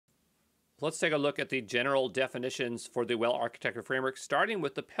Let's take a look at the general definitions for the well-architected framework, starting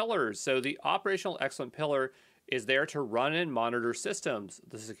with the pillars. So the operational excellent pillar is there to run and monitor systems.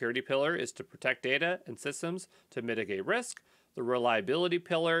 The security pillar is to protect data and systems to mitigate risk. The reliability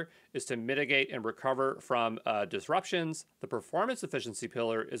pillar is to mitigate and recover from disruptions. The performance efficiency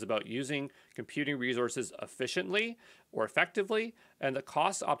pillar is about using computing resources efficiently or effectively. And the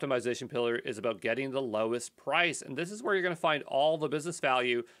cost optimization pillar is about getting the lowest price. And this is where you're going to find all the business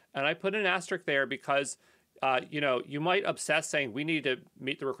value. And I put an asterisk there because you might obsess saying we need to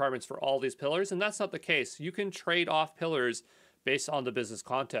meet the requirements for all these pillars, and that's not the case. You can trade off pillars based on the business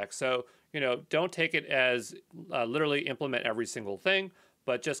context. So, don't take it as literally implement every single thing,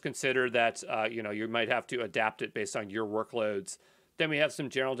 but just consider that, you might have to adapt it based on your workloads. Then we have some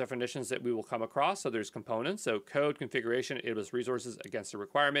general definitions that we will come across. So there's components, so code, configuration, enables resources against a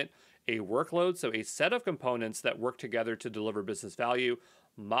requirement, a workload, so a set of components that work together to deliver business value,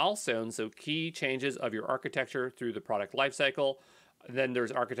 milestones, so key changes of your architecture through the product lifecycle. Then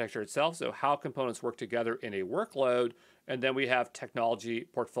there's architecture itself, so how components work together in a workload. And then we have technology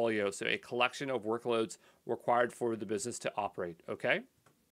portfolio, so a collection of workloads required for the business to operate, okay?